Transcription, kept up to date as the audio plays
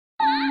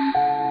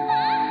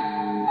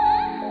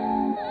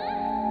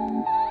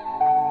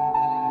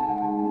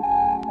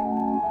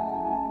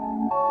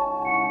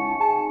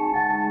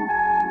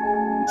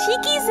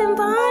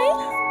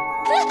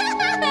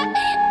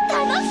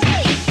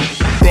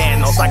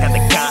got the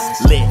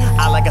gauntlet.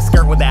 I like a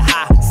skirt with that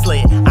high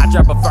slit. I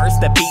drop a verse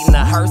that beatin'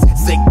 a hearse.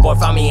 Sick boy,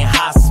 find me in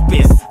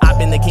hospice. I've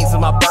been the king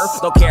since my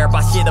birth. Don't care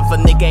about shit if a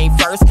nigga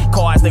ain't first.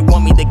 Kouhais, they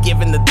want me to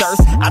give in the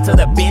thirst. I tell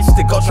that bitch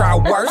to go try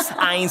worse.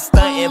 I ain't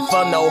stuntin'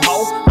 for no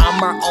hoe.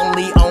 I'm her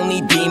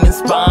only demon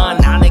spawn.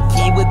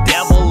 Aniki with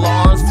devil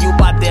arms, fueled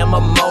by them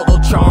imouto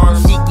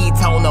charms. Shiki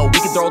Tohno, we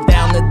can throw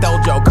down the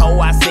dojo.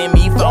 Kouhais send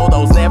me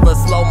photos, never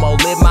slow-mo.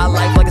 Live my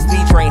life like a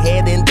speed train,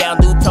 heading down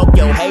to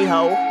Tokyo. Hey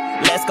ho,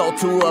 let's go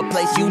to a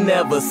place you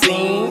never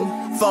seen.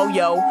 For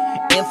yo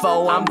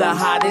info, I'm the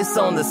hottest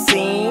on the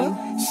scene.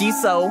 She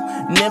so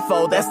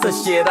nympho, that's the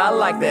shit I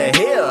like to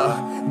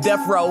hear.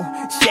 Death row,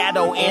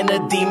 shadow, and a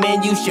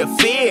demon you should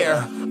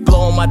fear.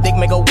 Blow on my dick,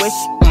 make a wish.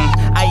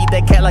 I eat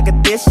that cat like a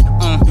dish.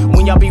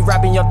 When y'all be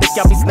rapping, y'all think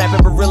y'all be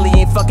snapping, but really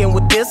ain't fucking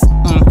with this.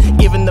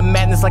 Giving the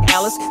madness like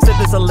Alice. Sip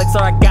this elixir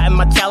I got in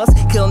my chalice.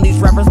 Killing these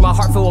rappers, my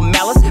heart filled with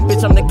malice.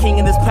 Bitch, I'm the king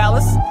in this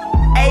palace.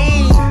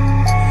 Ayy,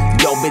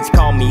 yo, bitch,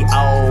 call me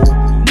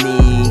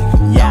onii.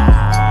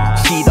 Yeah,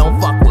 she don't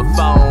fuck with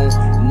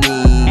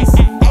phonies.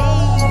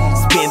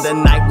 Spend the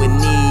night with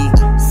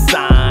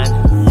NiiSan.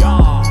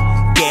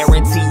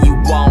 Guarantee you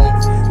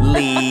won't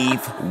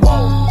leave.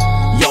 Whoa,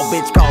 yo,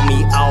 bitch, call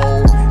me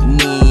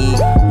onii.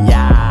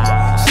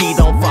 Yeah, she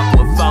don't fuck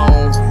with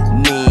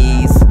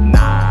phonies.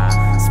 Nah,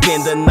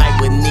 spend the night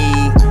with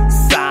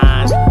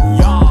NiiSan.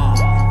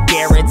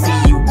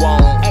 Guarantee you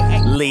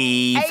won't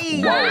leave.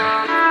 Whoa.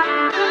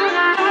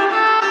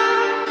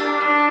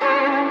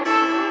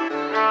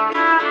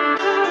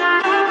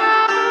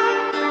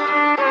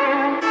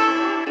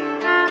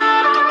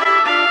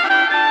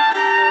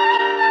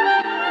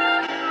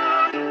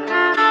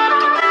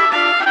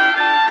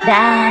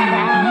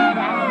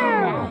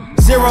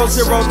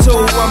 002,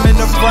 I'm in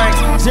the Franks.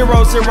 002,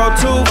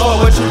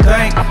 fuck what you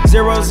think.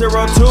 002,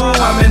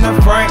 I'm in the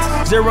Franks.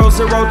 002,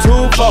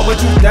 fuck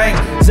what you think.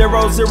 002,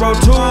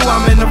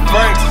 I'm in the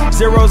Franks.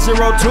 002,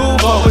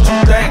 fuck what you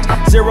think.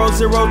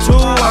 002,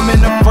 I'm in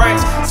the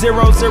Franks. 002,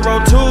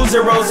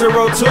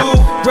 002.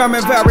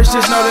 Rhyming pirates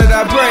just know that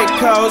I break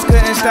codes.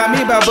 Couldn't stop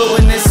me by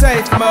booting in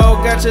safe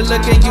mode. Got you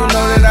looking, you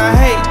know that I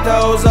hate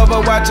those.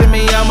 Overwatching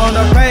me, I'm on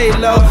the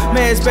payload.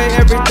 Man, spay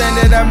everything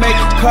that I make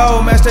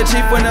cold. Master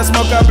Chief, when I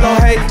smoke, I blow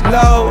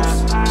halos.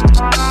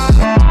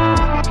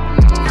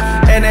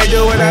 And they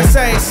do what I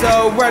say,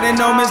 so writing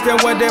omens,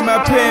 then one day my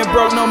pen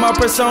broke. Know my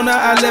persona,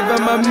 I live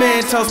in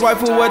mementos.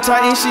 Wife who a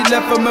titan, she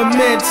left a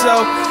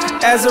memento.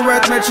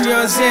 Azarath,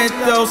 Metreon,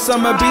 Zentho.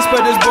 Summer beast,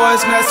 but this boy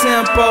is not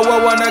simple.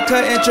 I wanna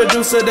cut,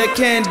 introduce her to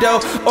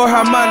kendo or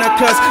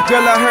harmonicas.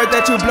 Girl, I heard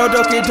that you blow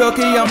doki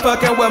doki. I'm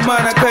fucking with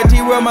Monica.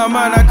 D-roll my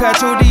Monica.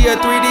 2D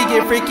or 3D,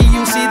 get freaky.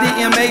 You see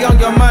the MA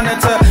on your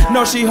monitor.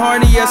 No, she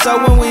hornier,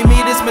 so when we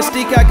meet, it's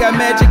mystique. I got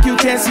magic, you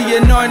can't see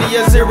it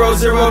Narnia. 002,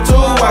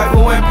 wife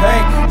who in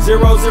pain. 002,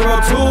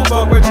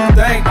 fuck what you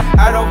think.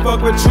 I don't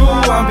fuck with you,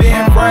 I'm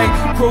being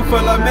frank. Crew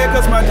full of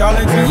makers, my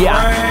darlings in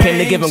yeah, came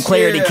to give him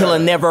clarity,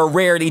 killing never a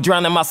rarity.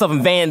 Drowning myself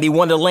in vanity,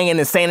 wonderland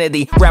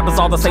insanity. Rappers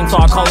all the same, so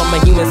I call them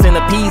a human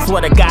centipede.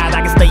 Swear to God,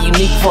 I can stay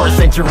unique for a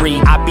century.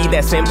 I be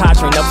that senpai,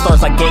 train up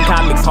stars like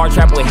Genkai. Mix hard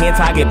trap with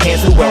hentai, get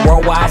pants who wear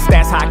worldwide.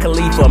 Stats high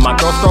Khalifa, my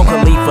girl strong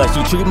Khalifa.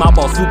 She treat my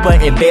ball super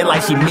in bed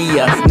like she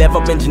Mia.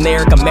 Never been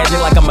generic,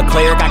 imagine like I'm a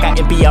cleric. I got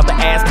MP out the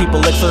ass, keep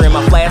elixir in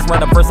my flask.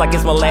 Run up first like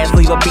it's my last,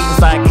 leave a beat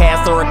inside a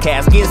cast or a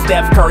casket.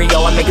 Steph Curry,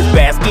 yo, I make his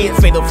basket.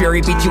 Fatal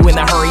Fury, beat you in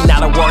a hurry,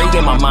 not a worry.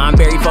 In my mind,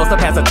 very close to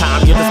pass the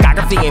time. Your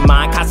discography ain't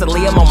mine,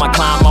 constantly I'm on my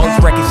climb. Always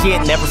wrecking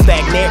shit, never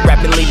stagnant.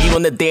 Rapping, leave you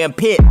in the damn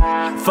pit.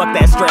 Fuck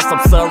that stress, I'm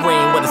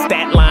serene with a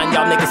stat line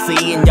y'all niggas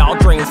see in y'all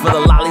dreams. For the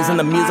lollies and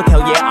the music,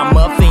 hell yeah, I'm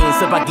a fiend.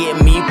 So if I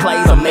get me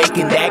plays, I'm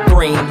making that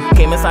green.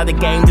 Came inside the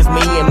game, just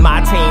me and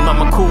my team.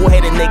 I'm a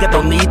cool-headed nigga,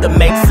 don't need to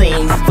make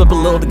scenes. Flip a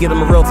little to get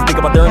them real to think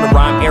about during the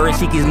rhyme. Aaron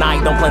Shiki's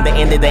night, don't plan to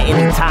end it at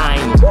any time.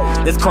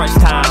 This crunch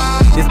time,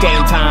 this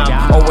game time,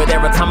 or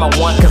whatever time I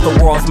want, cause the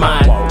world's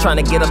mine. Trying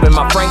to get up in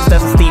my Franks,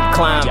 that's a steep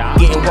climb.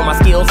 Getting where my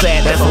skills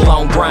at, that's a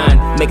long grind.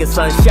 Making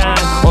sunshine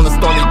on a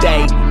stormy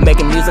day.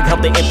 Making music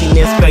help the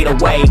emptiness fade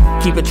away.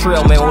 Keep it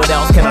trill, man, what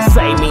else can I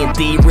say? Me and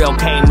D-Real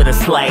came to the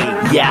slay,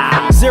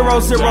 yeah. 002,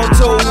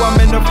 I'm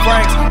in the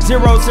Franks. 002,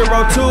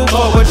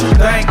 fuck what you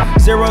think.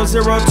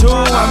 002,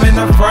 I'm in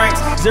the Franks.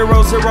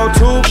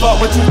 002, fuck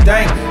what you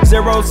think.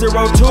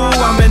 002,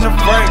 I'm in the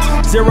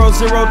Franks. 002,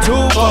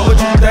 fuck what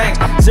you think.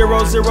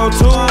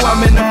 002,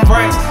 I'm in the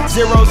Franks.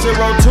 002,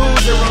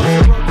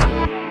 002.